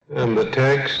And the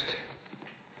text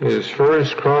is 1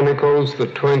 Chronicles, the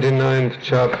 29th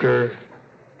chapter,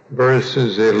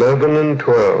 verses 11 and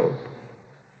 12.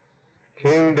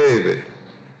 King David,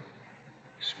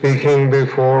 speaking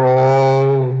before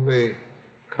all the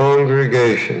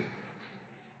congregation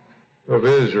of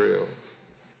Israel,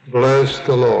 blessed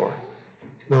the Lord.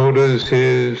 Notice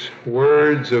his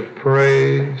words of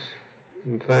praise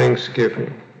and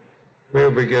thanksgiving.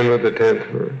 We'll begin with the 10th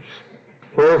verse.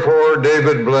 Wherefore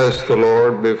David blessed the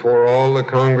Lord before all the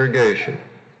congregation.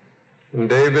 And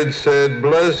David said,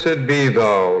 Blessed be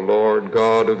thou, Lord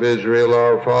God of Israel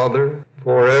our Father,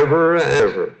 forever and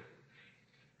ever.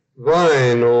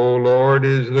 Thine, O Lord,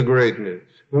 is the greatness.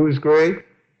 Who's great?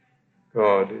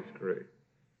 God is great.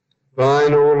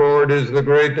 Thine, O Lord, is the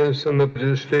greatness and the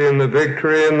majesty and the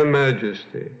victory and the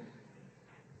majesty.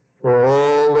 For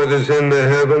all that is in the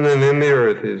heaven and in the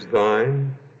earth is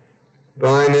thine.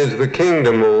 Thine is the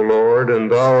kingdom, O Lord, and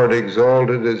thou art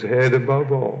exalted as head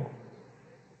above all.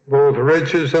 Both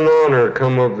riches and honor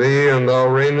come of thee, and thou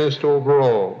reignest over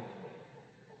all.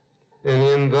 And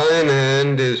in thine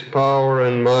hand is power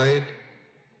and might,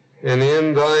 and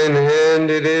in thine hand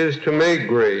it is to make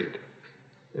great,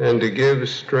 and to give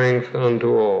strength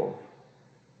unto all.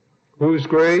 Who's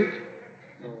great?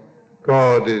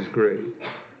 God is great.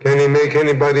 Can he make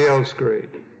anybody else great?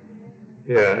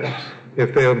 Yes,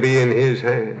 if they'll be in his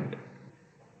hand.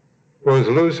 Was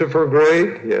Lucifer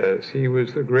great? Yes, he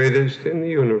was the greatest in the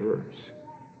universe.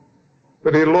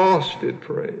 But he lost it,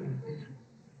 friends,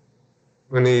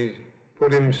 when he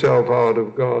put himself out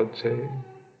of God's hand.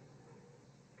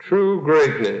 True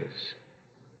greatness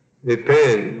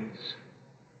depends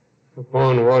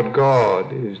upon what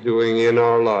God is doing in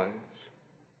our lives.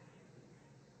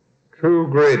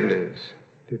 True greatness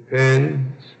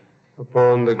depends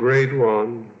upon the Great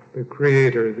One, the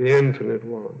Creator, the Infinite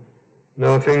One.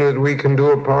 Nothing that we can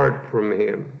do apart from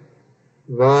him.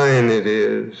 Thine it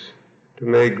is to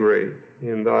make great,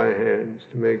 in thy hands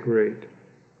to make great.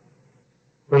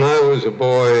 When I was a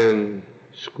boy in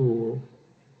school,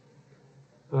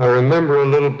 I remember a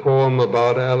little poem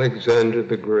about Alexander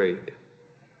the Great.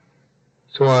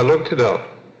 So I looked it up.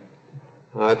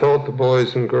 I thought the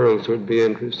boys and girls would be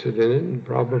interested in it, and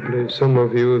probably some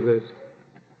of you that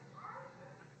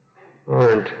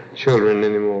aren't children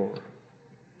anymore.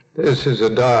 This is a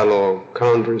dialogue,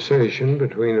 conversation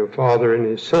between a father and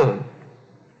his son.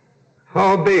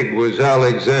 How big was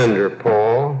Alexander,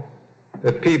 Paul,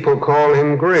 that people call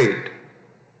him great?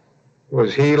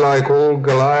 Was he like old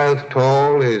Goliath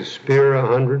tall, his spear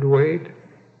 100 weight?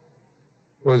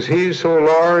 Was he so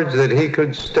large that he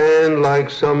could stand like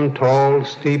some tall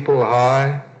steeple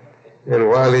high, and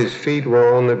while his feet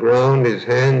were on the ground, his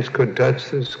hands could touch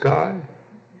the sky?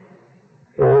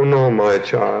 Oh no, my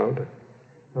child,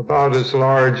 about as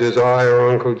large as I or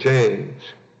Uncle James.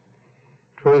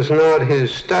 'Twas not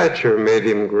his stature made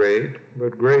him great,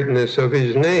 but greatness of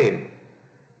his name.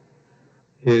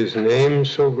 His name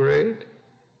so great?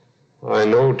 I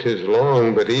know 'tis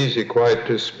long, but easy quite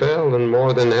to spell, and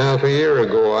more than half a year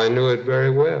ago I knew it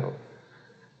very well.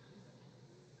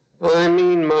 I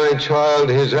mean, my child,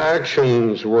 his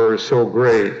actions were so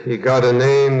great. He got a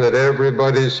name that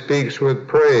everybody speaks with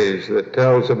praise, that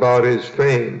tells about his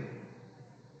fame.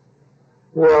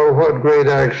 Well, what great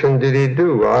action did he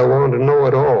do? I want to know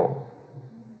it all.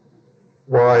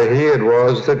 Why, he it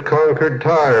was that conquered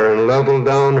Tyre and leveled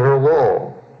down her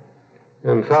wall,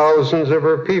 and thousands of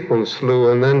her people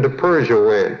slew, and then to Persia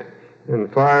went,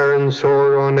 and fire and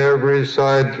sword on every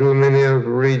side through many a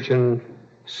region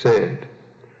sent.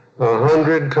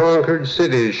 100 conquered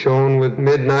cities shone with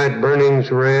midnight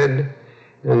burnings red,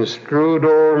 and strewed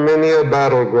o'er many a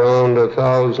battleground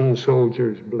 1,000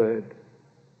 soldiers bled.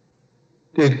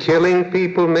 Did killing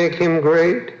people make him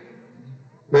great?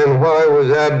 Then why was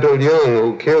Abdul Young,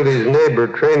 who killed his neighbor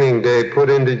training day,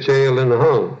 put into jail and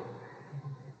hung?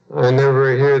 I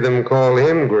never hear them call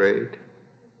him great.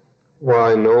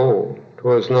 Why, no,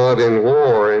 'twas not in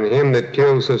war, and him that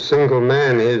kills a single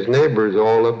man his neighbors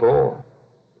all abhor.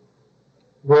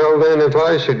 Well, then, if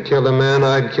I should kill a man,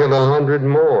 I'd kill 100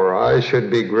 more. I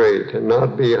should be great and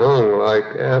not be hung like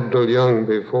Abdul Young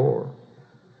before.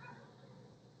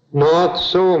 Not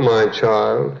so, my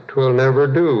child, 'twill never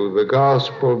do. The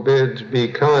gospel bids be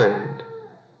kind.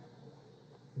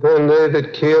 Then they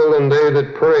that kill and they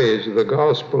that praise, the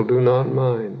gospel do not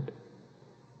mind.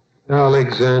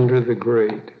 Alexander the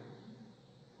Great.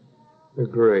 The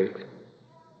Great.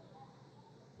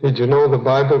 Did you know the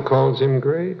Bible calls him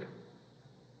great?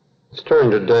 Let's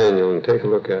turn to Daniel and take a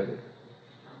look at it.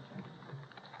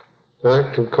 In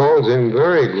fact, it calls him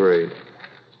very great.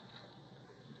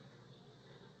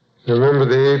 Remember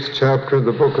the 8th chapter of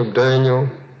the book of Daniel?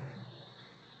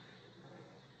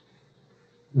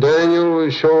 Daniel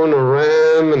was shown a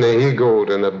ram and a he-goat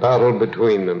and a battle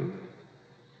between them.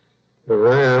 The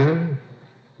ram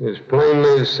is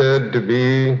plainly said to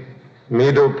be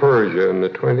Medo-Persia in the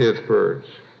 20th verse.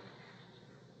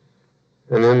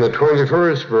 And in the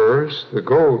 21st verse, the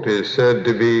goat is said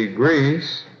to be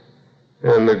Greece,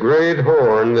 and the great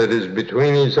horn that is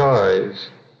between his eyes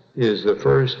is the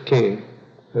first king.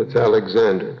 That's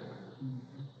Alexander.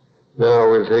 Now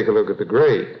we'll take a look at the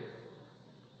great.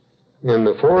 In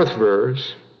the 4th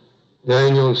verse,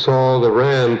 Daniel saw the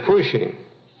ram pushing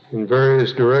in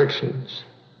various directions,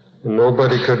 and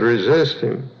nobody could resist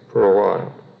him for a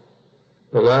while.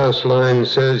 The last line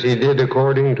says he did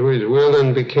according to his will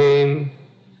and became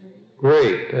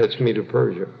great. That's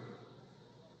Medo-Persia.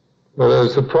 But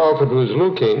as the prophet was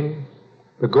looking,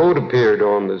 the goat appeared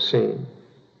on the scene,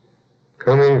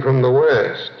 coming from the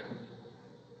west.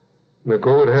 The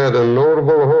goat had a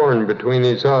notable horn between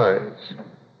his eyes.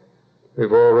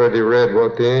 We've already read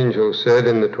what the angel said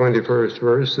in the 21st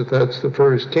verse, that that's the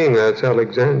first king, that's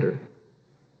Alexander.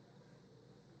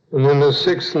 And in the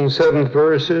 6th and 7th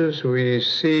verses, we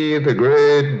see the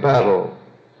great battle.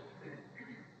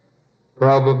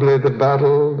 Probably the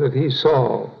battle that he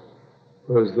saw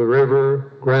was the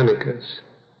river Granicus,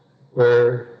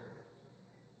 where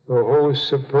the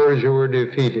hosts of Persia were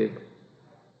defeated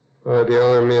by the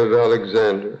army of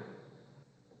Alexander.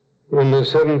 In the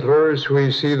 7th verse,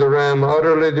 we see the ram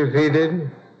utterly defeated.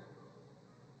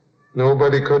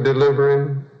 Nobody could deliver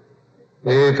him.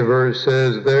 The 8th verse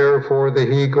says, therefore the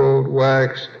he-goat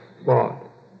waxed what?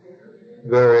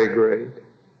 Very great.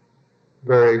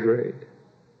 Very great.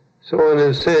 So in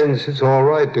a sense, it's all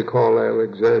right to call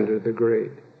Alexander the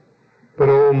Great. But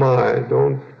oh my,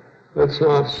 let's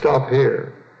not stop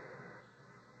here.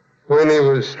 When he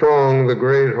was strong, the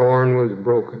great horn was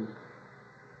broken.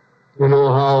 You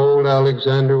know how old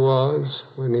Alexander was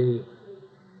when he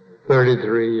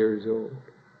 33 years old.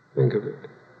 Think of it.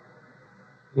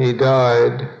 He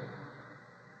died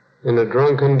in a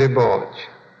drunken debauch,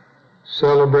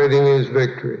 celebrating his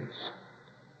victories.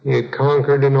 He had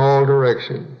conquered in all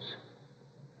directions.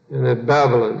 And at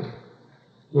Babylon,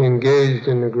 he engaged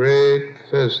in a great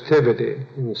festivity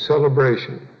and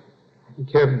celebration. He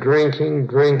kept drinking,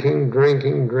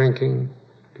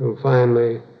 till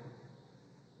finally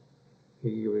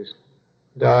he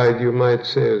died, you might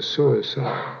say, of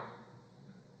suicide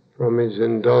from his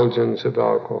indulgence of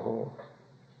alcohol.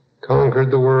 Conquered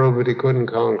the world, but he couldn't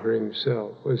conquer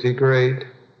himself. Was he great?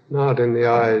 Not in the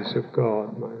eyes of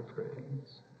God, my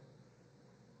friends.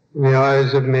 In the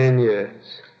eyes of men,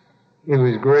 yes. He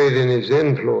was great in his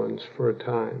influence for a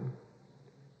time,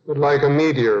 but like a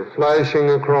meteor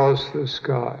flashing across the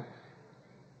sky,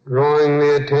 drawing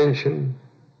the attention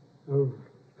of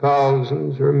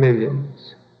thousands or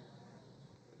millions,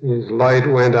 his light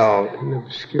went out in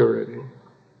obscurity.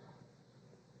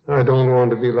 I don't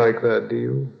want to be like that, do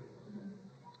you?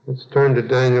 Let's turn to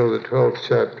Daniel, the 12th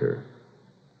chapter,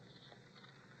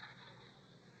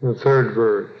 the 3rd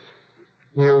verse.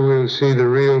 Here we'll see the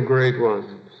real great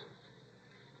ones.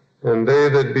 And they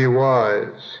that be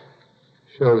wise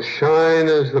shall shine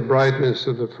as the brightness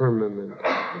of the firmament,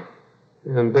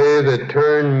 and they that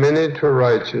turn many to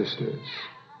righteousness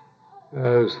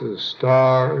as the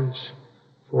stars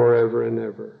forever and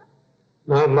ever.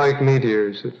 Not like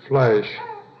meteors that flash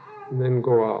and then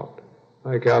go out,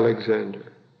 like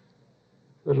Alexander,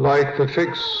 but like the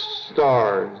fixed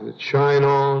stars that shine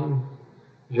on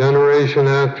generation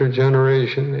after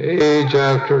generation, age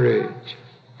after age,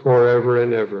 forever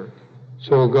and ever.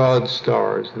 So God's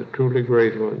stars, the truly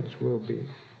great ones, will be.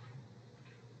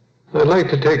 I'd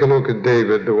like to take a look at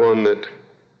David, the one that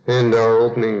ends our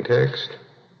opening text.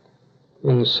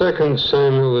 In 2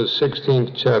 Samuel, the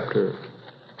 16th chapter,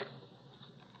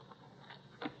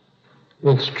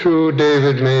 it's true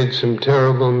David made some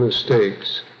terrible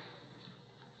mistakes,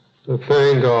 but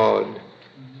thank God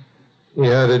he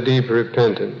had a deep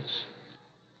repentance.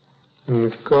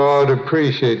 And God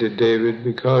appreciated David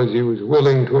because he was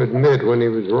willing to admit when he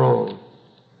was wrong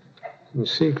and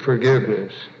seek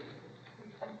forgiveness.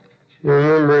 You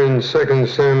remember in 2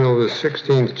 Samuel, the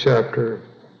 16th chapter,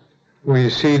 we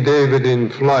see David in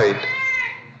flight.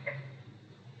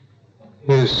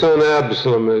 His son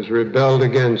Absalom has rebelled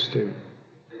against him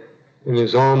and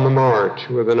is on the march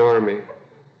with an army.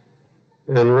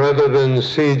 And rather than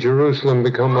see Jerusalem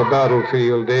become a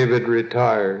battlefield, David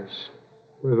retires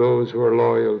with those who are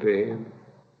loyal to him.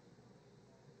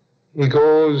 He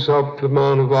goes up the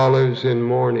Mount of Olives in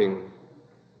mourning,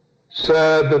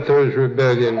 sad that there's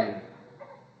rebellion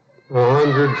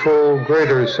 100-fold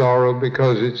greater sorrow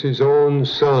because it's his own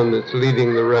son that's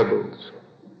leading the rebels.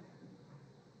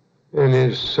 And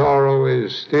his sorrow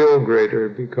is still greater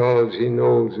because he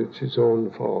knows it's his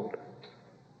own fault.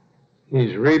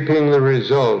 He's reaping the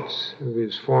results of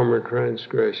his former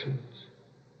transgressions.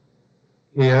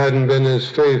 He hadn't been as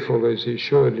faithful as he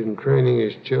should in training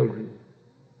his children.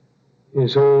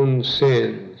 His own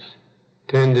sins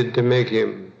tended to make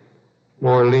him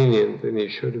more lenient than he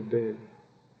should have been.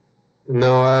 And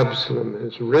now Absalom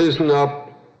has risen up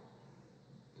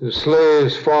to slay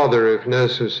his father if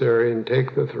necessary and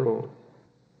take the throne.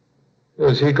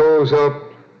 As he goes up,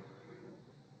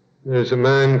 there's a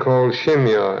man called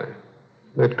Shimei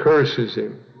that curses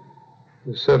him.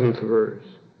 The 7th verse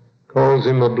calls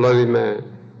him a bloody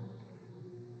man.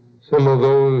 Some of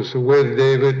those with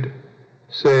David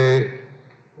say,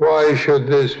 why should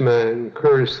this man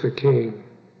curse the king?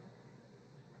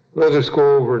 Let us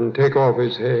go over and take off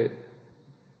his head.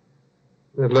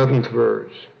 The 11th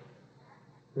verse.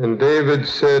 And David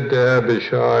said to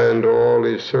Abishai and to all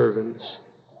his servants,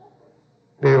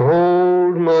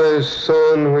 behold, my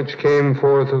son which came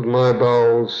forth of my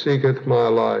bowels seeketh my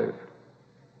life.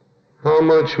 How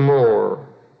much more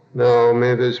now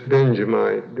may this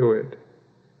Benjamite do it?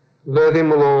 Let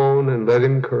him alone and let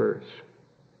him curse,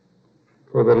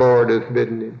 for the Lord hath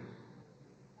bidden him.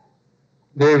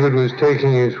 David was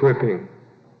taking his whipping.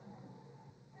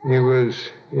 He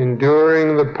was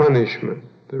enduring the punishment,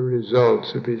 the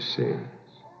results of his sins.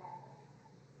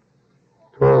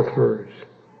 12th verse.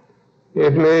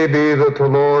 It may be that the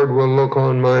Lord will look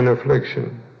on mine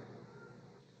affliction,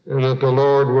 and that the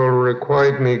Lord will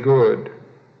requite me good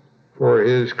for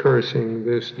his cursing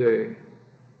this day.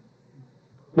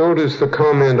 Notice the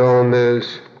comment on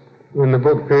this in the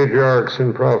book Patriarchs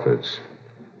and Prophets,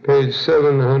 page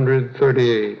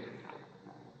 738.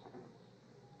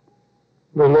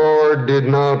 The Lord did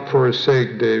not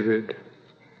forsake David.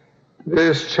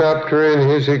 This chapter in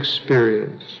his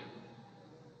experience,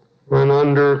 when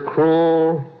under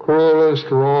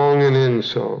cruelest wrong and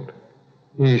insult,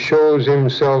 he shows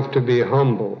himself to be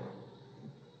humble,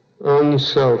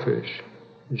 unselfish,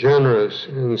 generous,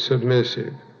 and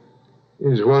submissive,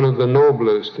 is one of the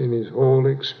noblest in his whole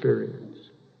experience.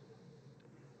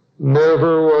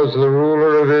 Never was the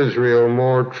ruler of Israel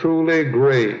more truly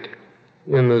great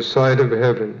in the sight of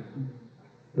heaven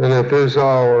than at this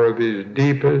hour of his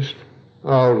deepest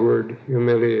outward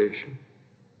humiliation.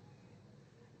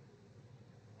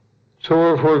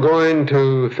 So if we're going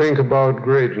to think about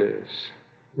greatness,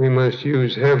 we must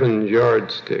use heaven's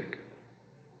yardstick.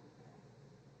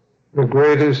 The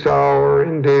greatest hour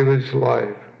in David's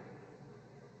life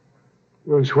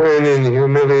was when, in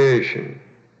humiliation,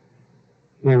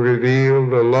 he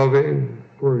revealed the loving,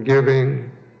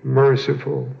 forgiving,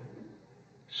 merciful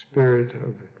Spirit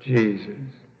of Jesus.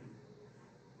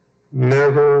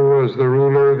 Never was the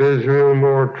ruler of Israel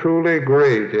more truly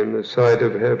great in the sight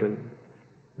of heaven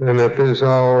than at this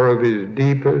hour of his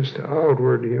deepest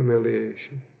outward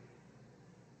humiliation.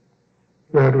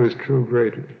 That was true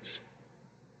greatness.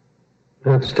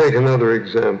 Let's take another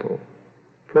example.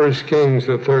 1 Kings,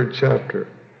 the 3rd chapter.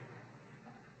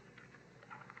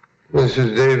 This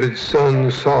is David's son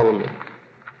Solomon.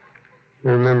 You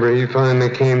remember he finally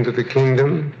came to the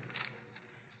kingdom,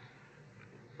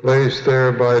 placed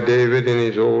there by David in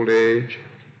his old age.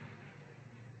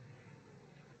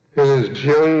 And as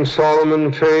young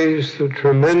Solomon faced the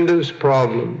tremendous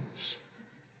problems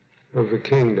of the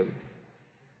kingdom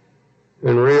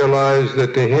and realized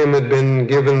that to him had been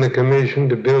given the commission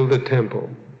to build a temple,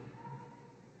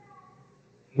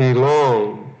 he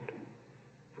longed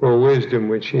for wisdom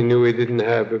which he knew he didn't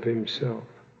have of himself.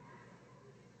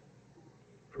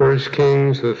 1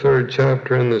 Kings, the 3rd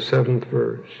chapter and the 7th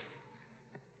verse.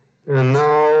 And now,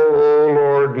 O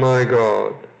Lord my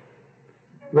God,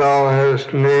 thou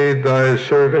hast made thy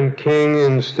servant king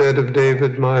instead of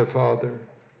David my father,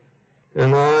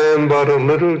 and I am but a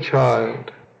little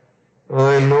child.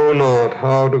 I know not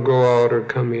how to go out or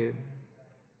come in.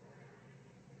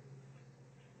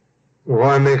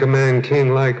 Why make a man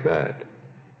king like that?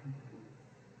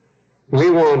 We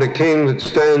want a king that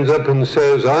stands up and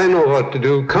says, I know what to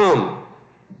do, come.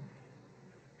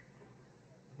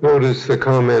 Notice the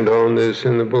comment on this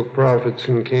in the book Prophets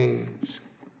and Kings,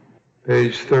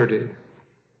 page 30.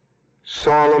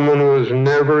 Solomon was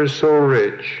never so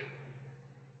rich,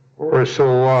 or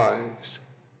so wise,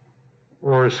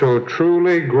 or so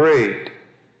truly great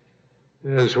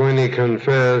as when he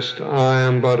confessed, I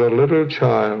am but a little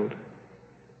child.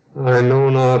 I know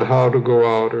not how to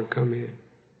go out or come in.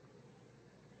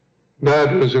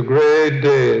 That was a great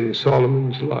day in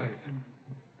Solomon's life.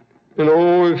 And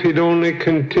oh, if he'd only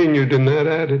continued in that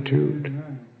attitude.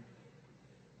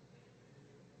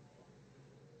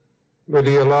 But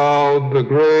he allowed the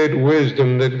great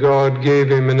wisdom that God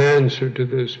gave him in answer to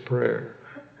this prayer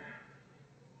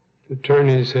to turn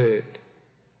his head.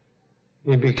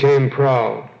 He became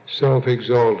proud,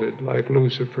 self-exalted, like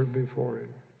Lucifer before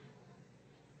him.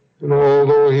 And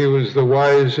although he was the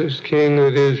wisest king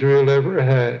that Israel ever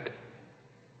had,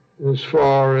 as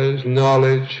far as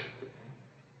knowledge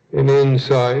and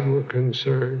insight were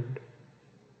concerned,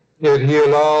 yet he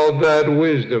allowed that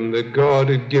wisdom that God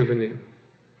had given him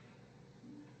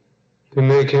to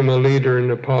make him a leader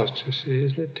in apostasy.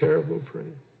 Isn't it terrible,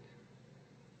 friend?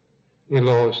 He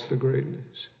lost the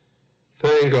greatness.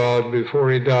 Thank God,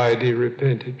 before he died, he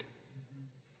repented.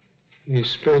 He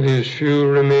spent his few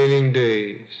remaining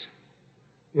days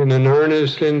in an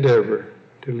earnest endeavor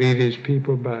to lead his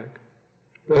people back.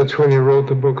 That's when he wrote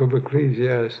the book of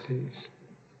Ecclesiastes,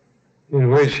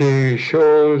 in which he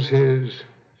shows his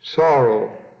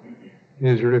sorrow,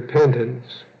 his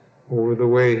repentance over the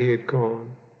way he had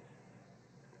gone.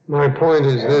 My point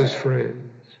is this,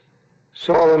 friends.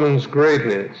 Solomon's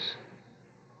greatness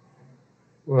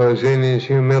was in his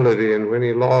humility, and when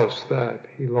he lost that,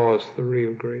 he lost the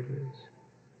real greatness.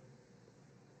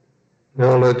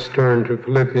 Now let's turn to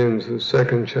Philippians, the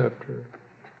 2nd chapter,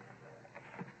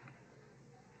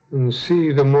 and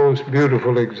see the most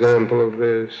beautiful example of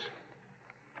this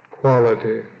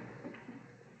quality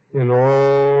in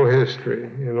all history,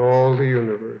 in all the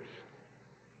universe.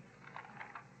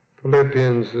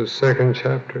 Philippians, the 2nd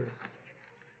chapter,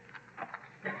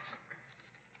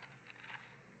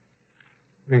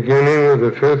 beginning with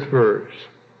the 5th verse.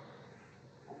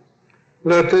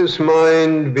 Let this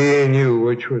mind be in you,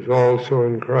 which was also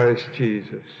in Christ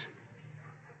Jesus,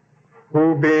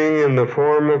 who being in the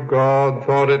form of God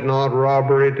thought it not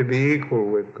robbery to be equal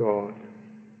with God,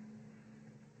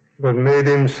 but made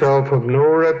himself of no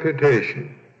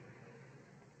reputation,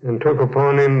 and took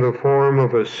upon him the form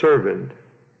of a servant,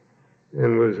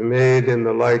 and was made in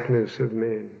the likeness of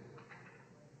men.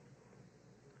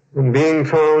 And being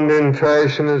found in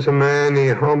fashion as a man, he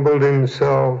humbled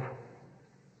himself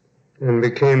and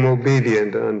became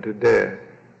obedient unto death,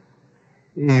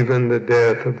 even the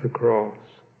death of the cross.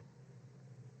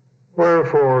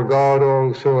 Wherefore God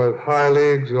also hath highly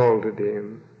exalted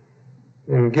him,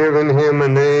 and given him a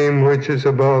name which is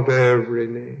above every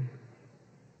name,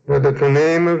 that at the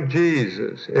name of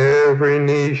Jesus every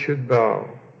knee should bow,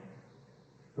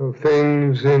 of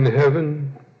things in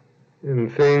heaven,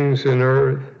 and things in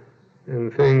earth,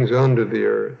 and things under the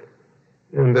earth,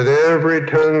 and that every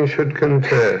tongue should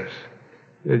confess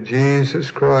that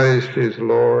Jesus Christ is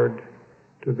Lord,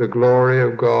 to the glory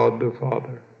of God the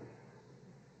Father.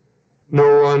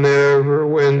 No one ever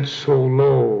went so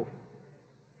low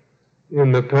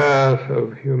in the path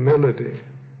of humility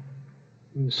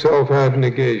and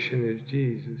self-abnegation as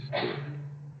Jesus did.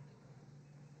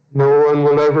 No one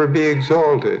will ever be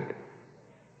exalted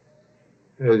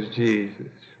as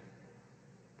Jesus.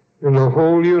 In the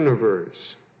whole universe,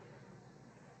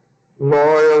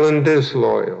 loyal and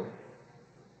disloyal,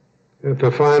 at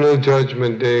the final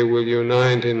judgment day will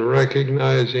unite in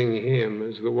recognizing him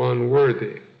as the one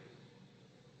worthy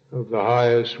of the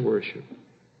highest worship.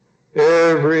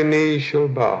 Every knee shall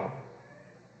bow,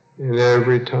 and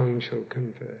every tongue shall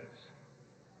confess.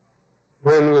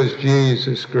 When was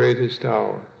Jesus' greatest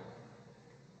hour?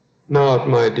 Not,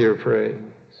 my dear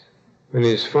friends, when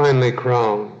he's finally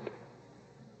crowned,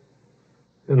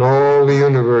 and all the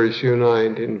universe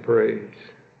unite in praise.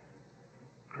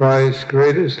 Christ's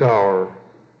greatest hour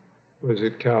was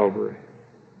at Calvary.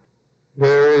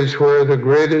 There is where the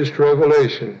greatest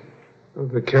revelation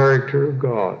of the character of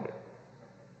God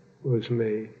was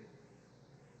made.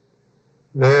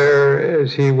 There,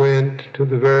 as he went to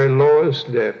the very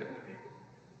lowest depth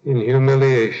in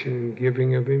humiliation and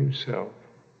giving of himself,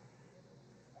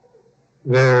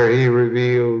 there he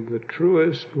revealed the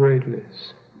truest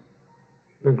greatness,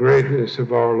 the greatness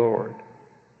of our Lord.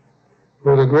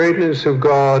 For the greatness of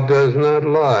God does not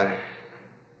lie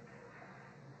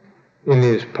in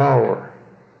his power,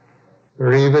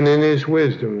 or even in his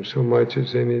wisdom so much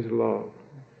as in his love.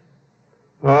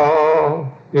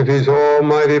 Ah, if his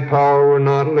almighty power were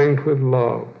not linked with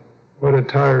love, what a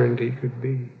tyrant he could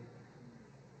be.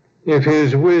 If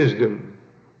his wisdom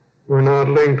were not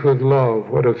linked with love,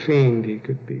 what a fiend he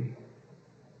could be.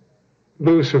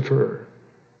 Lucifer,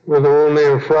 with only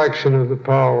a fraction of the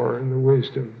power and the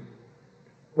wisdom,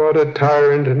 what a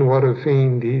tyrant and what a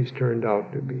fiend he's turned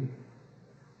out to be.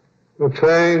 But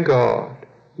thank God,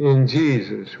 in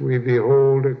Jesus we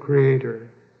behold a Creator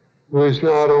who is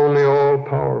not only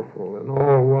all-powerful and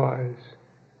all-wise,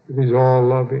 but he's all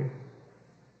loving.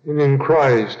 And in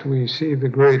Christ we see the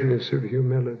greatness of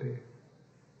humility.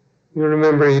 You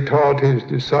remember he taught his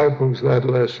disciples that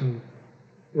lesson.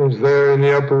 As there in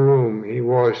the upper room, he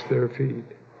washed their feet.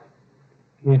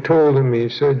 He told them, he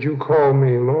said, you call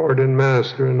me Lord and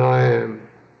Master, and I am.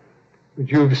 But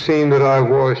you've seen that I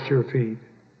washed your feet,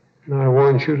 and I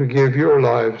want you to give your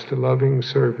lives to loving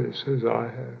service as I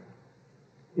have.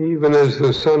 Even as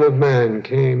the Son of Man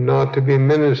came not to be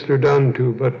ministered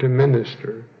unto, but to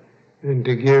minister, and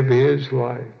to give his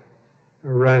life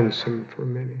a ransom for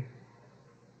many.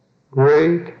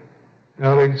 Great,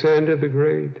 Alexander the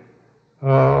Great,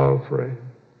 ah, friend,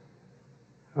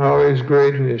 how his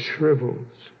greatness shrivels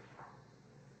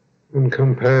when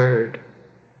compared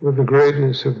with the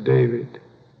greatness of David,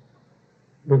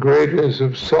 the greatness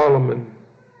of Solomon,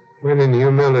 when in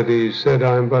humility he said,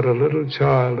 I'm but a little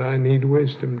child, I need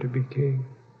wisdom to be king.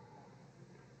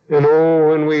 And oh,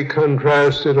 when we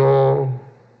contrast it all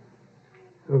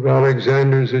of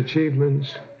Alexander's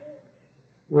achievements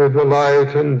with the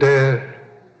life and death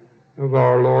of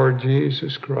our Lord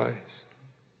Jesus Christ,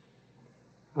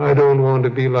 I don't want to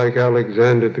be like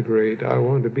Alexander the Great. I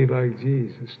want to be like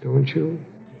Jesus, don't you?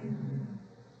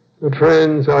 But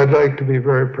friends, I'd like to be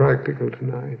very practical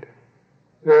tonight.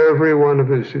 Every one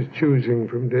of us is choosing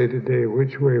from day to day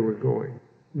which way we're going.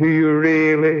 Do you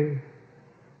really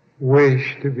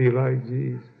wish to be like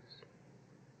Jesus?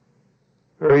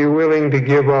 Are you willing to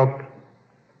give up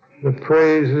the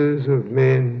praises of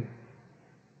men,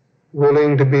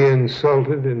 willing to be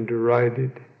insulted and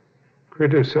derided,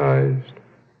 criticized,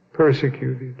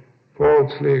 persecuted,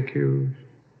 falsely accused?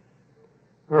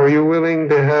 Are you willing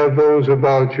to have those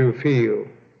about you feel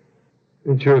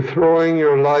that you're throwing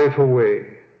your life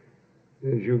away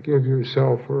as you give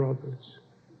yourself for others?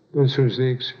 This was the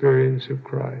experience of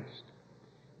Christ.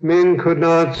 Men could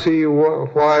not see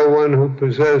why one who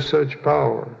possessed such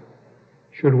power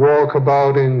should walk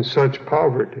about in such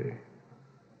poverty.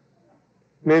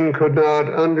 Men could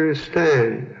not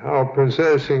understand how,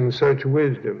 possessing such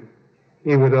wisdom,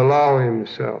 he would allow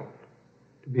himself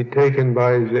to be taken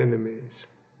by his enemies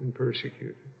and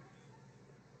persecuted.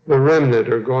 The remnant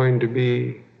are going to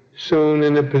be soon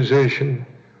in a position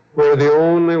where the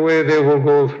only way they will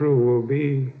go through will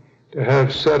be to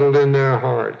have settled in their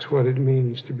hearts what it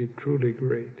means to be truly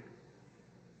great.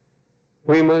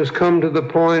 We must come to the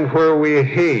point where we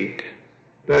hate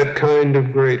that kind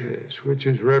of greatness which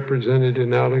is represented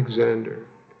in Alexander,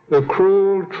 the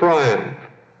cruel triumph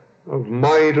of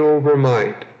might over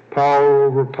might, power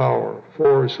over power,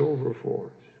 force over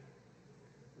force.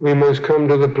 We must come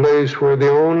to the place where the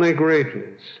only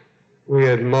greatness we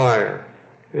admire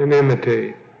and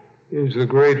imitate is the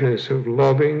greatness of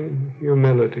loving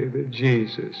humility that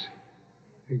Jesus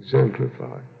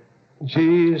exemplified.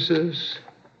 Jesus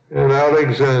and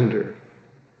Alexander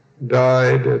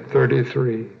died at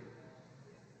 33.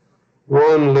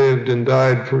 One lived and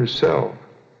died for self.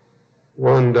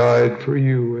 One died for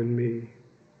you and me.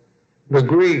 The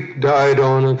Greek died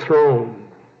on a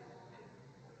throne.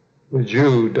 The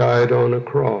Jew died on a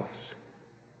cross.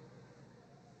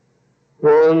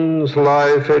 One's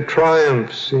life a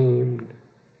triumph seemed,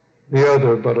 the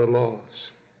other but a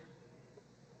loss.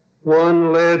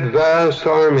 One led vast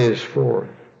armies forth,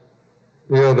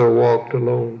 the other walked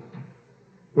alone.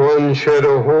 One shed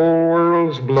a whole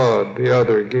world's blood, the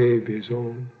other gave his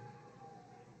own.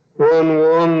 One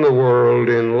won the world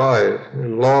in life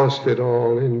and lost it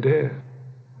all in death.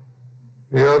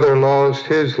 The other lost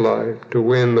his life to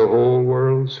win the whole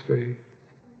world's faith.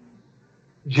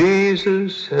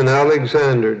 Jesus and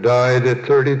Alexander died at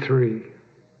 33.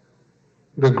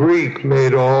 The Greek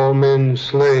made all men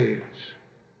slaves.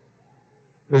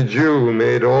 The Jew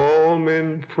made all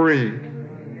men free.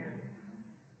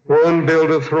 One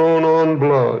built a throne on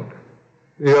blood,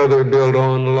 the other built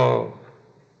on love.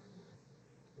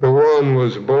 The one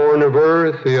was born of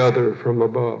earth, the other from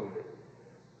above.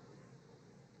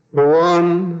 The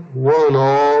one won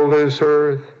all this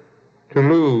earth to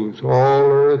lose all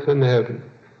earth and heaven.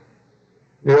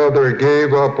 The other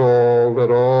gave up all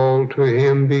that all to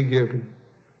him be given.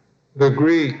 The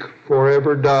Greek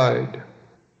forever died.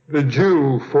 The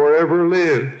Jew forever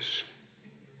lives.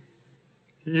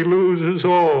 He loses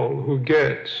all who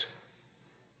gets.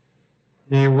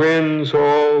 He wins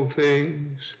all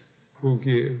things who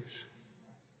gives.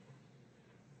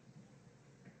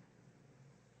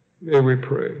 May we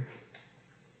pray.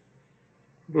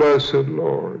 Blessed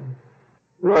Lord,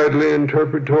 rightly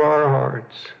interpret to our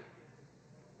hearts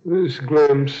this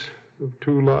glimpse of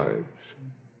two lives.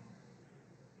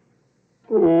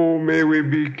 Oh, may we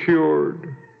be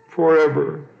cured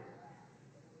forever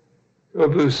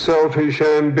of the selfish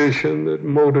ambition that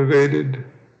motivated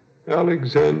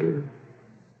Alexander.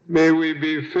 May we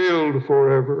be filled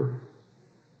forever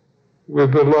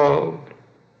with the love,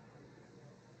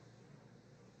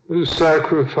 the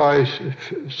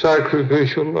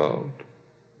sacrificial love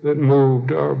that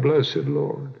moved our blessed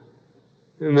Lord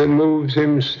and that moves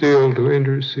him still to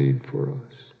intercede for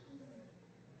us.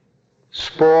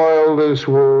 Spoil this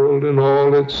world and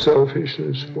all its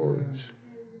selfishness for us.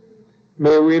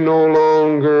 May we no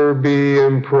longer be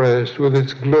impressed with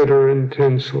its glitter and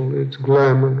tinsel, its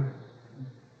glamour,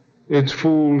 its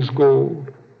fool's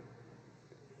gold.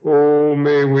 Oh,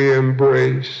 may we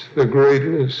embrace the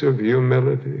greatness of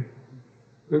humility,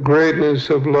 the greatness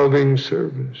of loving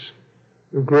service,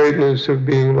 the greatness of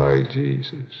being like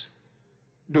Jesus.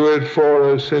 Do it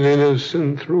for us and in us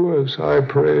and through us, I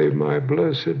pray, my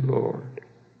blessed Lord.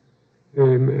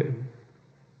 Amen.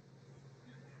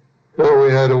 Well,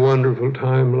 we had a wonderful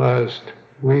time last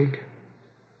week.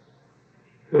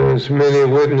 As many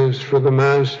witnessed for the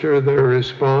Master their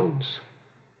response.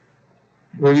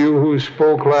 Will you who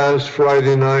spoke last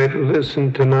Friday night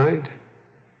listen tonight?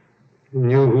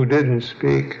 And you who didn't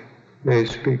speak may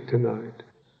speak tonight.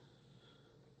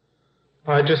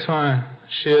 I just want to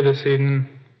share this evening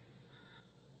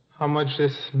how much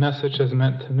this message has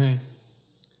meant to me.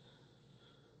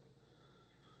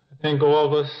 I think all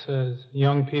of us as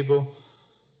young people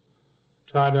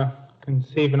try to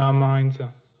conceive in our minds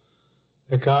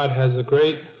that God has a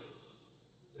great,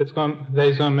 that He's going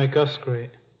to make us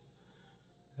great.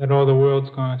 That all the world's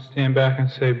going to stand back and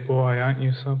say, boy, aren't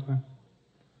you something?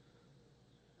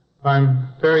 I'm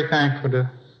very thankful to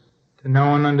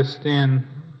know and understand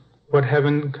what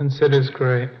heaven considers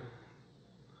great.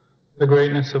 The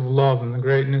greatness of love and the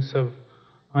greatness of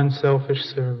unselfish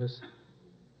service.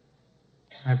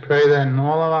 I pray that in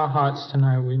all of our hearts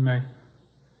tonight we may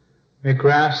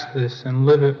grasp this and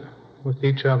live it with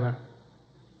each other.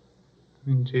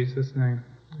 In Jesus' name,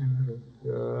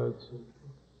 amen.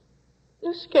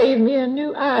 This gave me a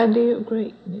new idea of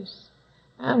greatness.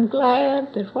 I'm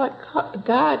glad that what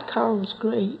God calls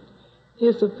great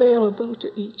is available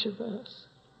to each of us.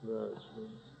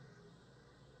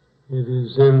 It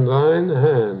is in thine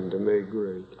hand to make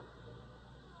great.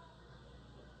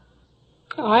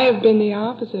 I have been the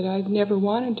opposite. I've never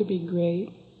wanted to be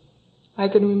great. I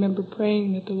can remember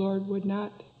praying that the Lord would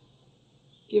not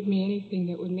give me anything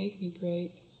that would make me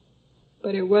great.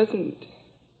 But it wasn't.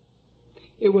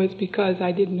 It was because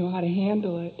I didn't know how to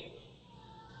handle it.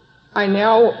 I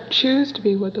now choose to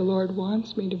be what the Lord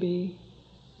wants me to be,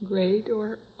 great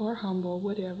or humble,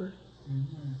 whatever.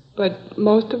 Mm-hmm. But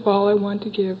most of all, I want to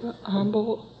give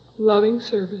humble, loving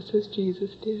service as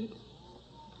Jesus did.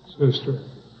 Sister,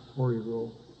 before you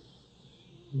go,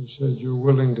 you said you're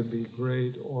willing to be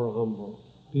great or humble.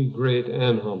 Be great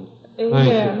and humble.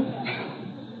 Amen. Thank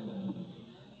you.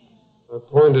 I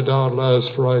pointed out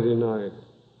last Friday night,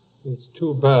 it's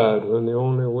too bad when the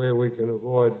only way we can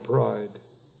avoid pride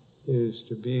is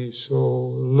to be so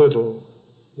little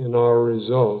in our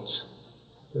results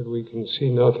that we can see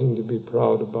nothing to be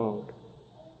proud about.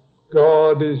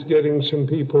 God is getting some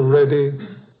people ready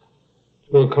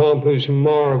to accomplish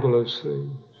marvelous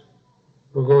things.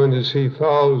 We're going to see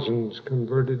thousands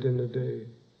converted in a day.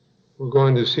 We're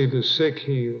going to see the sick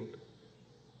healed.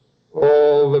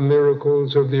 All the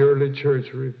miracles of the early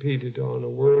church repeated on a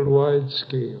worldwide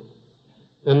scale.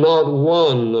 And not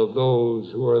one of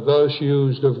those who are thus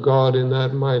used of God in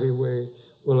that mighty way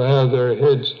will have their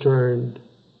heads turned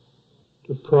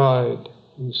to pride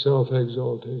and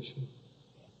self-exaltation.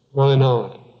 Why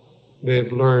not?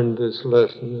 They've learned this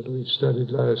lesson that we studied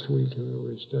last week and that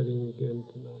we're studying again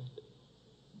tonight.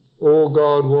 Oh,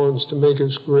 God wants to make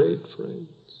us great, friends.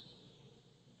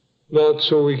 Not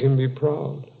so we can be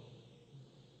proud,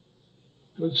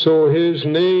 but so His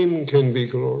name can be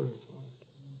glorified.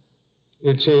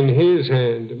 It's in His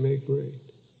hand to make great.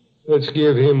 Let's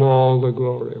give Him all the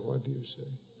glory. What do you say?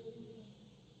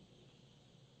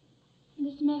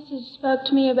 This message spoke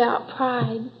to me about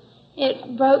pride.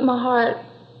 It broke my heart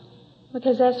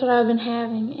because that's what I've been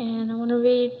having. And I want to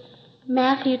read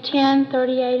Matthew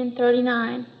 10:38 and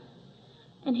 39.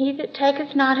 And he that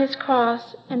taketh not his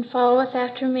cross and followeth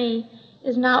after me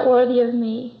is not worthy of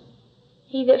me.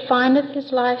 He that findeth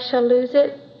his life shall lose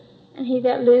it, and he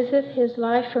that loseth his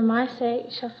life for my sake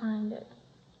shall find it.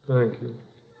 Thank you.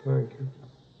 Thank you.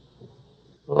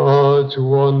 Oh, it's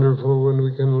wonderful when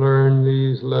we can learn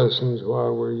these lessons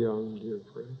while we're young, dear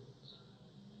friends.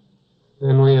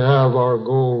 Then we have our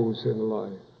goals in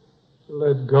life.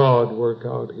 Let God work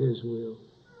out His will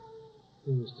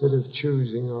instead of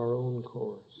choosing our own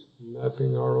course,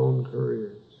 mapping our own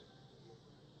careers.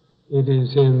 It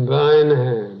is in thine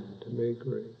hand to make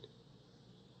great.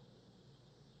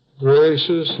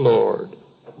 Gracious Lord,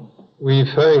 we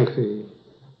thank thee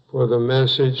for the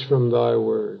message from thy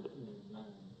word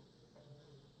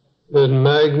that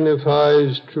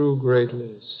magnifies true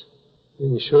greatness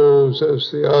and shows us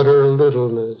the utter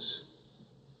littleness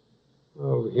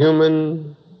of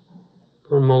human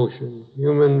promotion,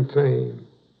 human fame,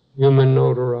 human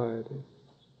notoriety.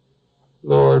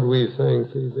 Lord, we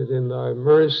thank thee that in thy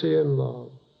mercy and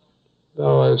love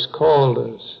thou hast called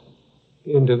us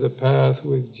into the path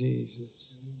with Jesus,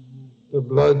 the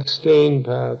blood-stained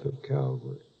path of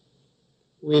Calvary.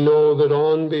 We know that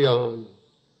on beyond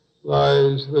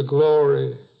lies the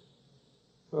glory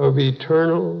of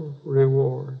eternal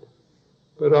reward.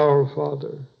 But our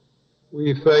Father,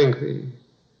 we thank thee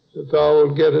that thou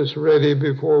wilt get us ready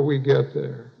before we get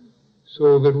there,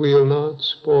 so that we'll not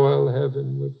spoil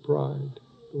heaven with pride,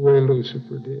 the way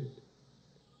Lucifer did.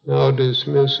 Now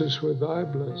dismiss us with thy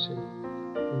blessing,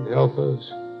 and help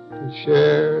us to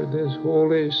share this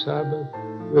holy Sabbath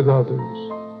with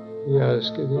others. We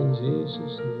ask it in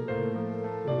Jesus' name.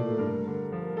 Amen.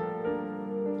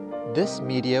 This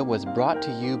media was brought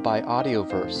to you by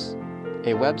Audioverse,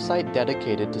 a website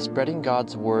dedicated to spreading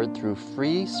God's Word through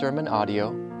free sermon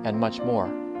audio and much more.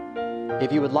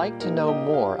 If you would like to know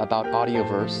more about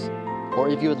Audioverse, or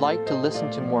if you would like to listen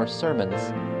to more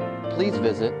sermons, please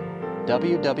visit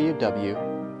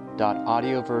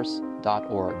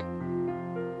www.audioverse.org.